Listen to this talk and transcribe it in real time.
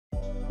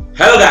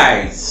Hello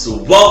guys,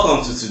 so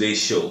welcome to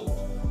today's show.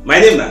 My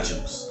name is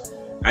CHUKS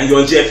and you're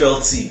on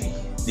JFL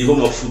TV, the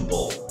home of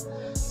football.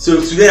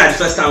 So today is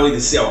the first time we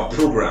see our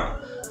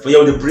program. For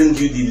here we bring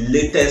you the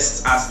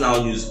latest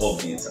Arsenal news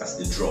updates as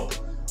they drop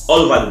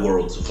all over the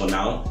world. So for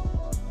now,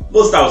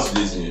 we'll start with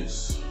today's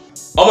news.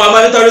 On my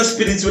monitoring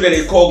spirit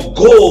wey they call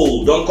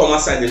goal, don't come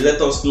outside, they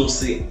let us know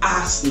say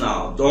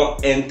Arsenal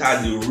don't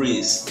enter the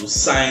race to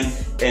sign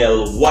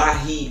El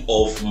Wahi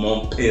of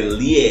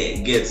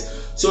Montpellier.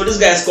 So this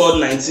guy scored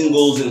 19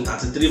 goals in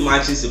 33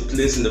 matches he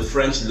plays in the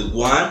French Ligue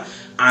 1,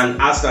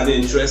 and Arsenal they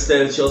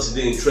interested, Chelsea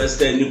they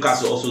interested,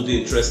 Newcastle also they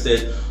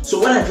interested.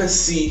 So when I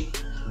first see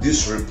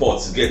this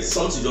report,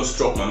 something just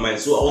struck my mind.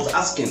 So I was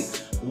asking,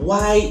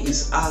 why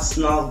is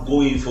Arsenal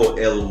going for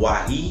El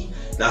Wahi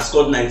that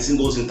scored 19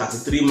 goals in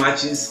 33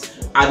 matches?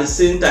 At the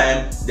same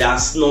time, they are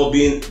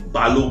snubbing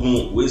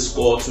Balogun, who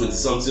scored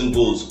 20-something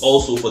goals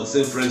also for the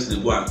same French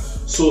Ligue 1.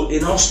 So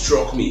it now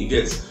struck me,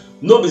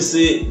 nobody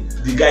say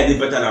the guy did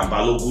better than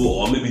Balogun,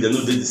 or maybe they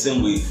don't do the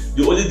same way.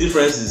 The only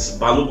difference is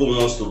Balogun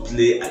wants to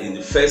play in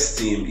the first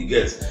team,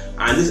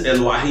 and this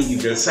El Wahi,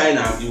 if they sign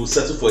him, he will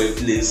settle for a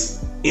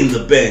place in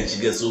the bench,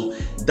 So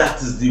that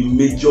is the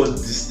major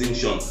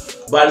distinction.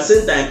 But at the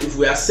same time, if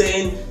we are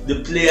saying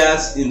the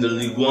players in the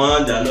Ligue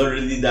 1 they are not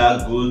really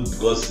that good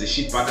because it's a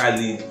shit packer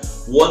league,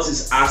 what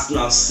is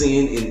Arsenal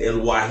seeing in El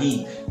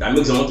Wahi that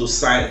makes them want to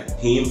sign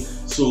him?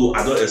 So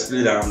I don't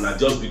explain that I'm not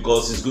just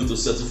because he's going to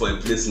settle for a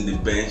place in the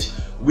bench.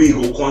 We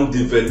go can't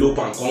develop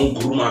and can't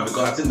groom him,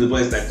 because I think the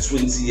boy is like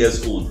 20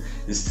 years old.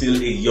 He's still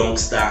a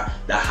youngster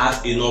that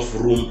has enough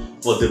room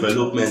for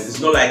development. It's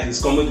not like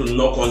he's coming to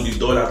knock on the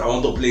door that I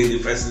want to play in the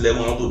first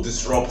 11, I want to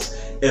disrupt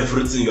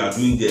everything you are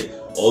doing there.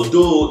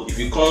 Although if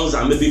he comes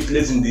and maybe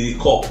plays in the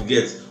cup,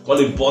 call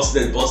him boss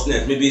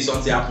net, maybe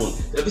something happen.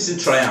 Let me see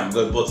try him,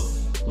 but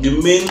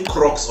the main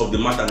crux of the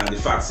matter and the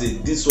fact say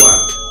this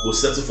one will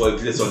settle for a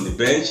place on the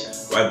bench,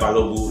 while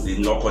Balogun they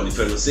knock on the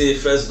fellow say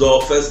first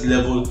door, first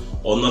level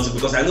or nothing.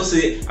 Because I know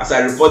say as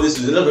I report this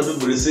to a lot of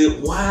people, they say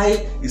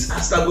why is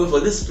Arsenal going for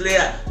this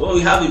player when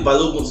we have a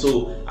Balogun?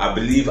 So I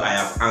believe I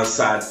have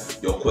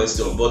answered your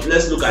question. But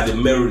let's look at the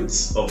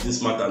merits of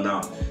this matter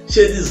now.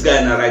 Share this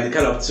guy now, right? The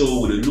kind of team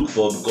we will look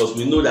for, because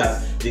we know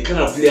that the kind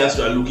of players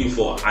we are looking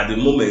for at the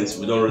moment,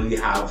 we don't really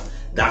have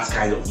that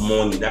kind of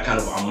money, that kind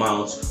of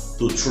amount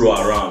to throw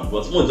around.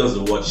 But more just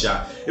the watch.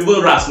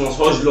 Even Rasmus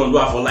Højlund, do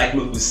I for like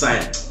make we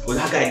sign, but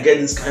that guy get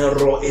this kind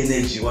of raw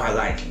energy what I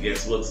like. But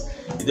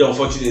it's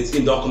unfortunate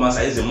him don't come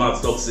outside the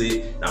mouth talk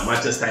say that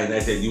Manchester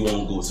United you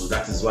won't go. So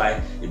that is why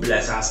it be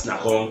like Arsenal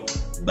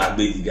come back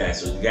the guy.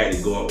 So the guy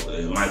they go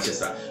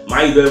Manchester.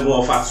 Man, you don't even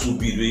offer 2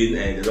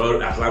 bid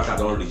when Atlanta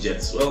don't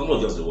reject. So well, more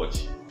just the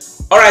watch.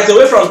 Alright,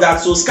 away from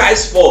that, so Sky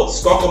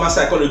Sports come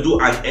outside to do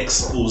an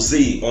expose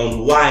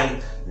on why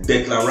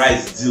Declan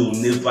Rice deal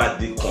never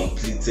be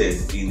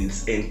completed in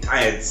its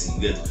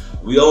entirety.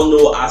 We all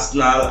know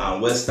Arsenal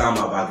and West Ham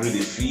have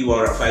agreed a fee,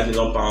 £105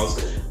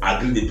 million,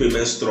 agreed the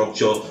payment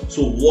structure.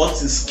 So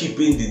what is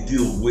keeping the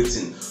deal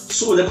waiting?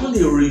 So they come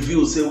to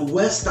reveal say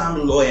West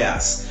Ham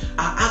lawyers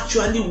are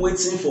actually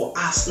waiting for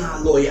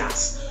Arsenal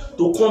lawyers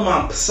to come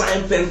and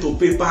sign pen to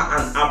paper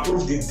and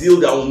approve the deal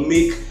that will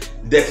make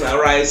Declan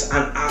Rice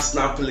an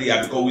Arsenal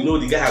player, because we know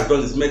the guy has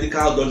done his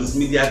medical, done his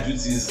media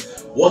duties.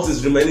 What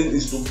is remaining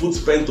is to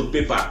put pen to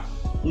paper.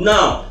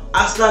 Now,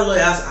 Arsenal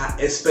lawyers are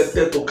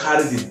expected to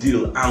carry the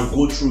deal and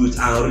go through it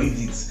and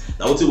read it.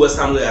 Now, what the West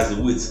Ham lawyers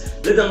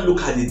wait? Let them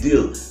look at the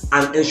deal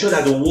and ensure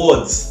that the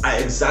words are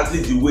exactly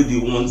the way they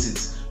want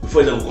it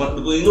before them come.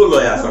 Because you know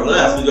lawyers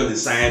will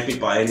just sign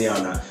paper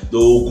anyhow now. They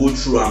will go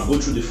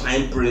through the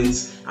fine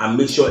print and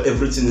make sure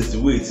everything is the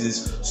way it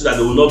is, so that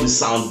there will not be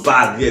sound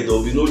bad here. There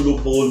will be no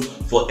loophole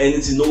for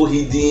anything, no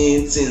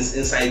hidden things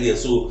inside there.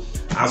 So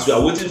as we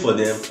are waiting for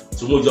them,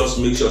 so we'll just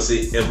make sure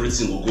say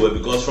everything will go well,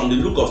 because from the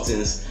look of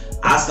things,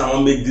 Arsenal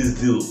will make this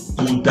deal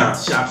go down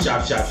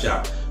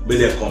sharp, make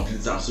them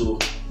complete them. So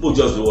we'll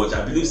just watch.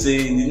 I believe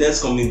say in the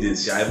next coming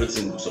days,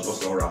 everything is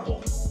supposed to wrap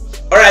up.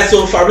 Alright,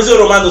 so Fabrizio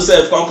Romano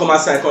self come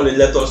outside and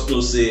let us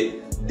know say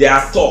there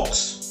are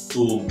talks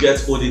to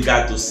get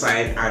Odegaard to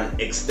sign an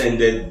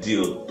extended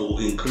deal to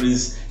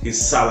increase his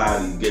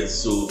salary.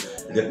 So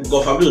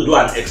because Fabrizio do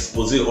an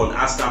expose on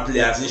Arsenal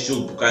players. He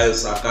show Bukayo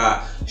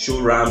Saka, show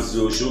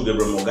Ramsey, show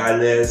Gabriel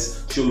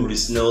Magalhaes, show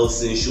Reece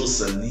Nelson, show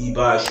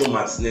Saliba, show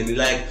Martinelli,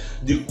 like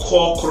the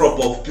core crop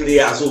of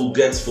players who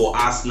get for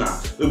Arsenal.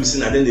 We'll be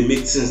seeing that then they make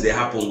things they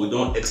happen. We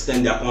don't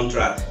extend their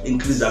contract,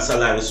 increase their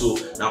salary. So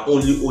now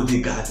only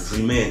Odegaard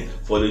remain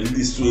for the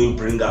list to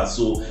bring us.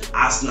 So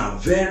Arsenal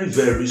very,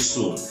 very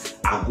soon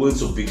are going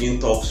to begin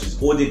talks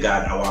with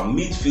Odegaard, our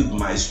midfield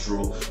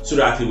maestro, so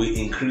that he will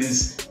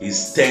increase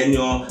his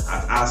tenure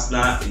at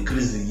Arsenal,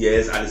 increase the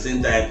years, at the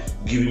same time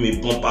give him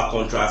a bumper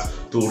contract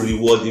to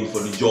reward him for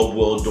the job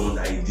well done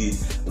that he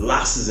did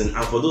last season.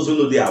 And for those who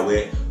know they are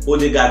aware,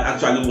 Odegaard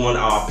actually won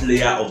our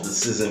player of the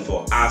season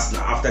for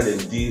Arsenal after they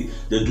do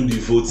the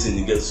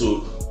voting again.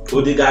 So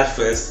Odegaard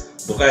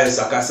first, Bukayo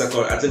Saka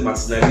second, I think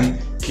Martinelli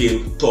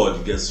came third,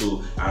 you get.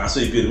 So and so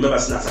if you remember,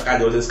 Saka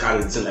they always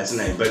carry the team like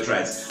saying bet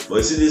right. But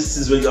you see this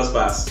season just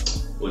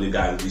passed, only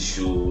guy really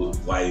show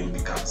why he be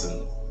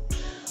captain.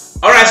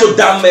 Alright, so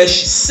that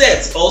mesh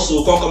set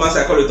also come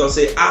psychology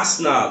say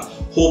Arsenal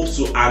hope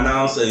to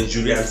announce a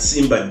Julian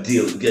Timber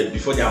deal again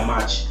before their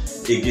match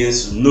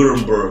against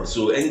Nuremberg.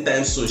 So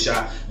anytime soon,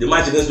 the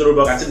match against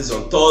Nuremberg, I think it's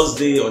on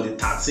Thursday on the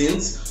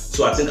 13th.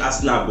 So I think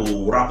Arsenal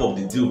will wrap up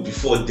the deal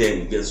before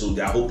then. Again. So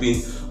they are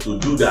hoping to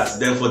do that.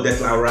 Then for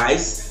Declan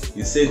Rice,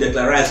 he's saying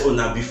Declan Rice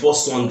now before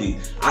Sunday.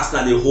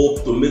 Arsenal they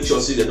hope to make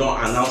sure they don't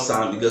announce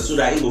him because so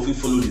that he will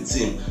follow the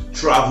team,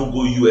 travel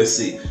go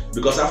USA.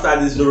 Because after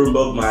this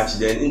Nuremberg match,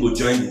 then he will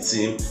join the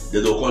team.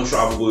 They don't come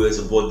travel go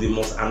USA, but they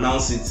must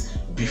announce it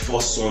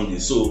before Sunday.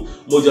 So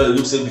Mojo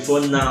looks like before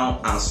now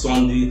and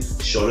Sunday,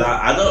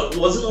 Shola. It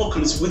wasn't all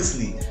Chris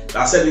Whitley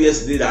that said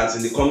yesterday that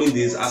in the coming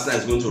days Arsenal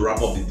is going to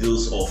wrap up the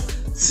deals of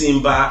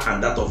Timber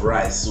and that of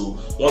Rice. So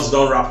once you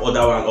don't wrap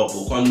other one up,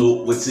 we can't know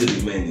what will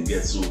remain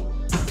again. So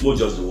more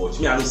just the watch.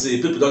 Me, I don't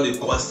say people don't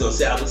question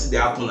say I don't see they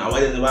happen and why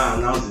they never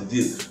announce the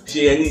deal.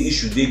 She any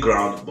issue they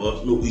ground,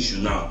 but no issue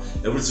now.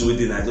 Everything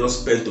within I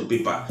just pen to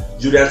paper.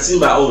 Julian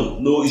Timber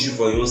own no issue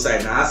for your own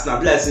side. Now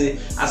Arsenal, like say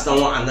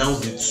Arsenal won't announce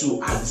the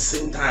two at the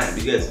same time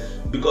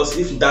because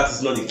if that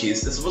is not the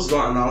case, they're supposed to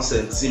don't announce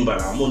Timber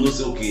and more no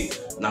say okay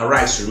now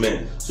Rice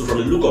remain. So from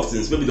the look of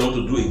things, maybe they want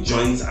to do a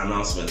joint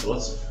announcement.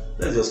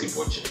 Let's just keep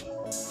watching.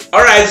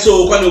 Alright,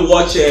 so we're going to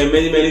watch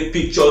many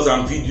pictures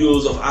and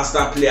videos of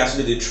Arsenal players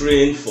who they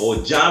train for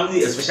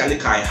Germany, especially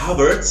Kai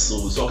Havertz.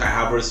 So we saw Kai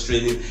Havertz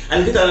training,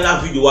 and get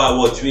another video I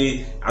watch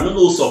where I don't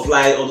know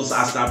supply all those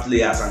Arsenal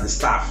players and the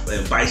staff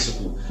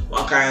bicycle.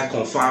 One kind of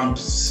confirmed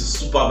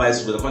super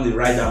bicycle. They're going to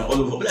ride them all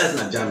over. Players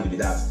in Germany with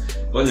that.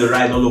 When they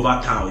ride all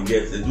over town, they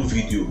do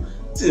video.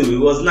 It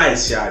was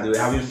nice, they were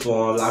having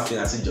fun, laughing.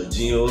 I see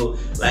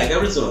Jorginho, like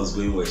everything was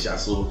going well,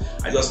 so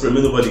I just pray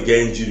nobody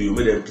get injury. We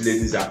made them play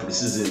this at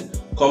pre-season,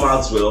 come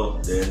out well,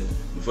 then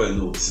before you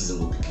know the season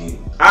will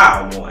begin.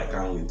 No, I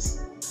can't wait.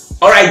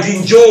 Alright,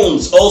 Dean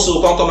Jones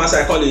also come as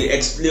I call it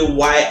explain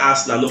why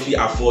Arsenal no fit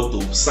afford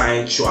to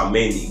sign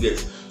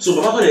Tchouaméni. So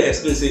Baba can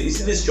explain say, you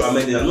see this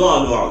Tchouaméni,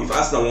 no, if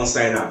Arsenal won't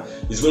sign him,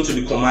 he's going to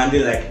be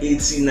commanding like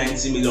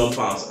 80-90 million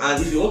pounds.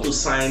 And if you want to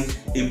sign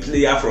a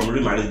player from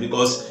Real Madrid,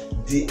 because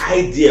the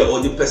idea or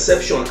the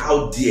perception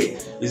out there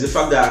is the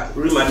fact that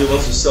Real Madrid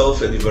wants to sell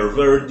Fede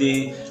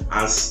Valverde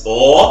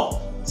or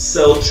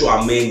sell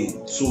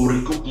Tchouaméni to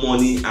recoup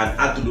money and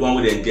add to the one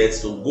we then get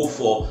to go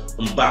for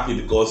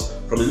Mbappe, because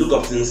from the look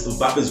of things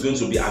Mbappe is going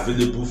to be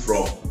available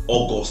from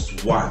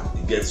August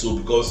 1. So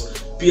because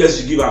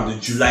PSG give him the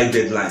July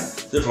deadline,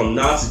 so from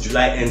now to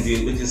July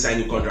ending we can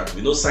sign the contract. If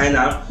we don't sign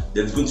up,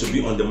 then it's going to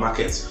be on the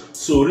market.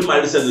 So Real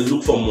Madrid said they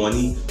look for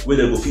money where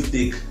they go fit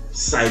take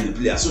sign the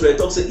player. So they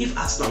talk say if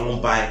Arsenal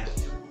won't buy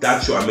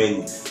that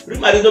Tchouaméni, Real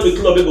Madrid no be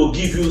club they go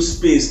give you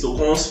space to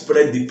come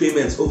spread the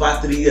payments over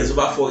 3 years,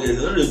 over 4 years.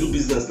 They don't do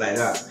business like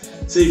that.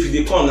 So if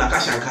they come like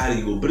cash and carry,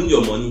 you go bring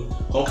your money,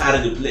 come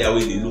carry the player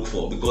where they look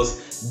for,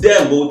 because they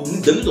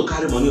need to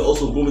carry money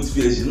also go with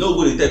PSG. No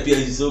go to tell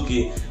PSG say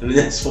okay in the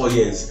next 4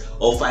 years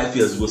or 5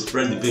 years we go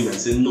spread the payment.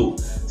 Say no.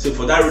 So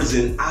for that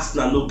reason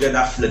Arsenal no get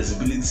that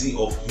flexibility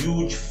of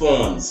huge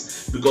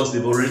funds because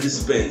they've already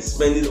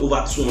spending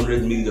over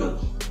 200 million.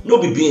 No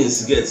be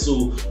beans get.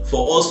 So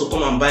for us to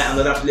come and buy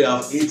another player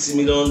of 80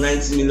 million,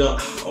 90 million,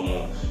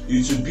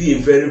 it would be a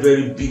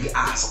very big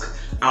ask.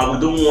 And we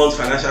don't want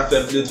financial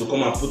fair play to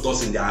come and put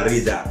us in their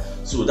radar.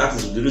 So that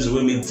is the reason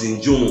we make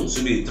Dean Jones,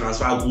 so we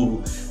transfer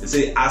guru. They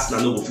say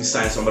Arsenal no go fit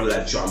sign somebody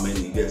like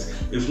Tchouaméni.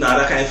 If now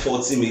that kind of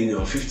 40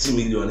 million, 50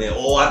 million,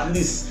 or at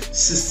least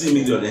 60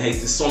 million, it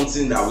is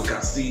something that we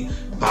can still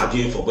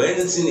bargain for. But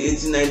anything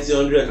 80, 90,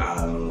 100, I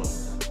don't know.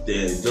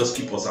 They just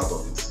keep us out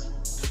of it.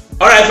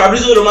 Alright,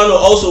 Fabrizio Romano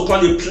also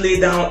can play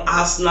down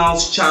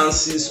Arsenal's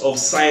chances of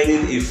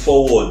signing a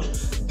forward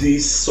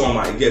this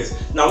summer.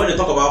 Now when they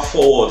talk about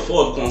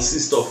forward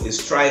consists of a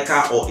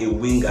striker or a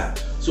winger.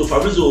 So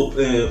Fabrizio's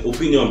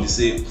opinion is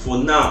say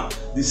for now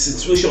the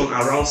situation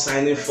around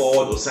signing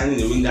forward or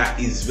signing a winger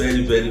is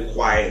very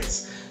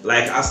quiet.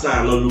 Like Arsenal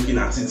are not looking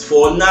at it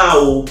for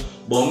now,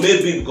 but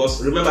maybe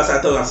because remember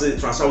I told you I said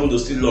transfer window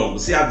is still long. We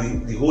still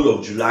have the whole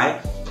of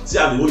July,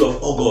 still have the whole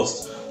of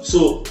August.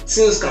 So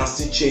things can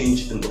still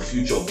change in the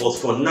future, but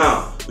for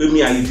now, with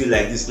me and you feel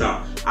like this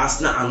now,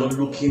 Arsenal are not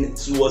looking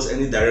towards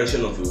any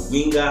direction of a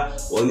winger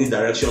or any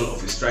direction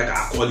of a striker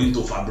according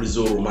to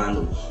Fabrizio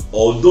Romano.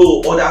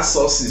 Although other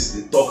sources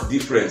they talk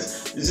different.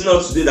 Is it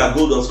not today that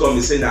Goal.com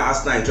is saying that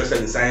Arsenal are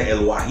interested in signing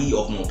El Wahi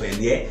of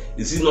Montpellier?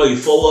 Is it not a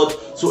forward?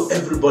 So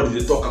everybody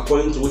they talk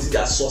according to what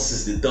their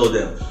sources they tell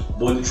them.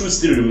 But the truth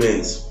still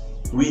remains.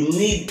 We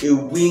need a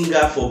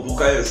winger for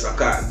Bukayo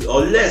Saka,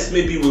 unless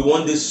maybe we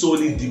want this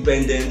solely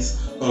dependent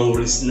on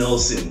Reece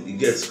Nelson. He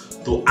gets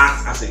to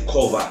act as a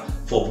cover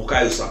for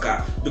Bukayo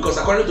Saka, because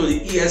according to the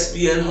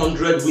ESPN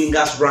 100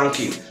 wingers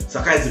ranking,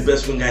 Saka is the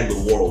best winger in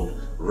the world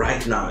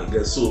right now.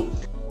 So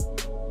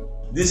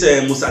This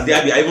Musa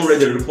Diaby, I even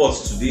read a report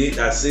today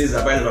that says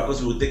that Bayern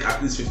Leverkusen will take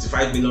at least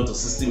 55 million to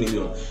 60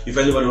 million if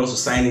anybody wants to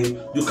sign him.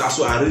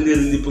 Newcastle are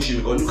really pushing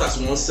because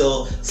Newcastle won't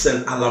sell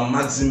St.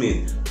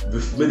 Maximin.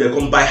 Maybe they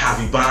come buy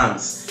Harvey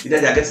Barnes.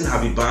 Either they are getting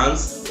Harvey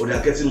Barnes or they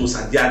are getting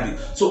Musa Diaby.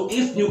 So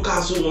if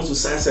Newcastle wants to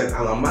sign St.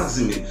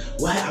 Maximin,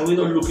 why are we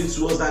not looking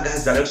towards that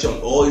guy's direction?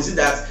 Or is it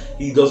that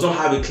he does not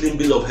have a clean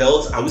bill of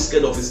health? Are we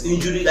scared of his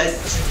injury? Like,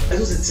 I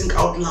just think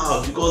out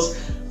loud, because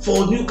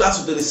for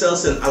Newcastle to sell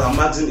St.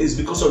 Maximin is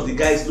because of the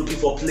guys looking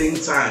for playing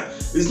time.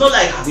 It's not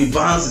like Harvey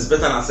Barnes is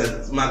better than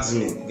St.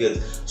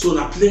 Maximin. So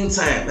now playing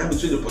time, that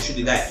between they pursue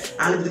the guy.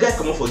 And if the guy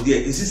come up for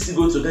there, is he still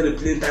going to get a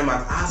playing time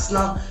at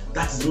Arsenal?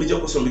 That is the major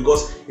question,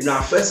 because in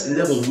our first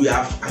 11 we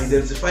have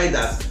identified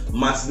that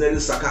Martinelli,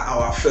 Saka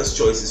are our first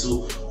choices.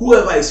 So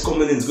whoever is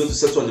coming in is going to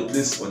settle on the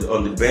place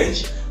on the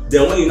bench.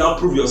 Then when you now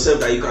prove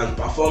yourself that you can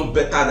perform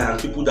better than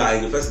people that are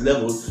in the first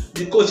level,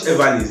 the coach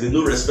ever is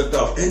no respecter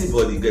of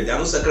anybody. There are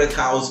no sacred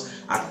cows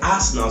at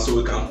Arsenal, so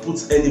we can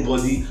put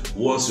anybody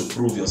who wants to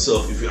prove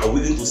yourself if you are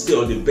willing to stay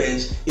on the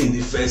bench in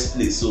the first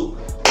place. So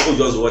people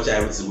just watch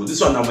everything. But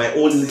this one are my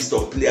own list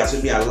of players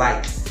who me I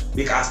like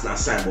make Arsenal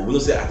sign, but we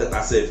don't say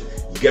Arteta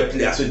self. You get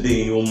players who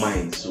they in your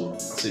mind, so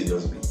that's what it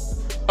just be.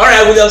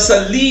 Alright, William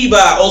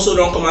Saliba also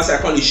don't come as I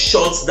call it,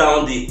 shuts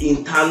down the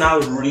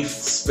internal rift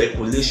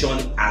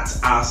speculation at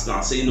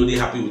Arsenal. Say they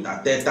happy with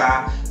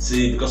Arteta,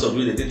 say because of the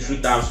way they did 3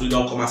 times, we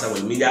don't come outside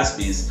with media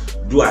space,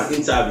 do an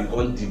interview,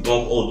 can't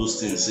debunk all those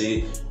things,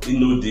 say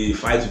they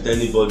fight with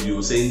anybody,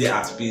 or saying they're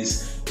at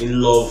peace, in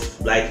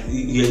love, like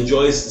he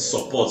enjoys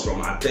support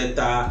from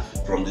Arteta,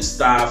 from the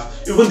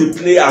staff, even the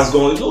players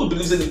going,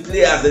 believe in the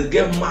players, they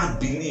get mad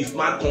belief,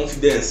 mad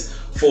confidence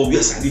for where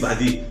Saliba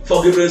dey.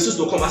 For Gabriel Jesus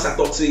to come as I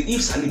talk, say if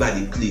Saliba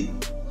dey play,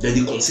 then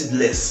they concede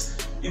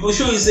less. It will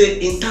show you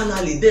say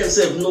internally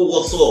themselves know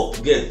what's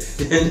up.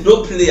 Get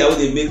no player when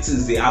they make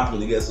things they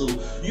happen. Get so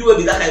you will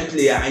be that kind of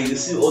player and you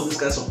see all this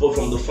kind of support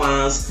from the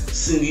fans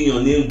singing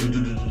your name,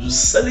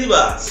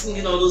 Saliba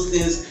singing all those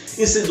things.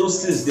 Instead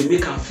those things they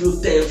make him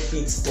feel 10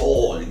 feet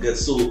tall. You get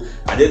so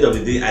at the end of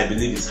the day, I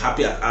believe he's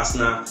happy at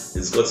Arsenal.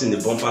 He's gotten the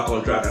bumper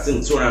contract. I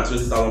think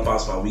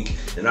 £220,000 per week.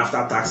 Then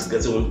after tax, he's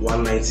getting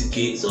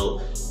 190k. So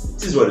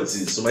it is what it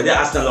is. So my dear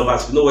Arsenal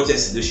lovers, if you know what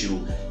yesterday's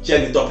show,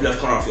 check the top left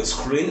corner of your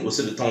screen. We'll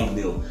see the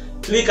thumbnail.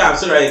 Click up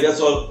so that you get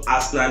all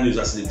Arsenal news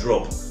as they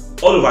drop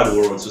all over the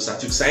world. So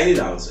CHUKS signing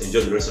out.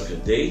 Enjoy the rest of your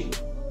day.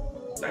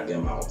 Now get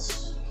out.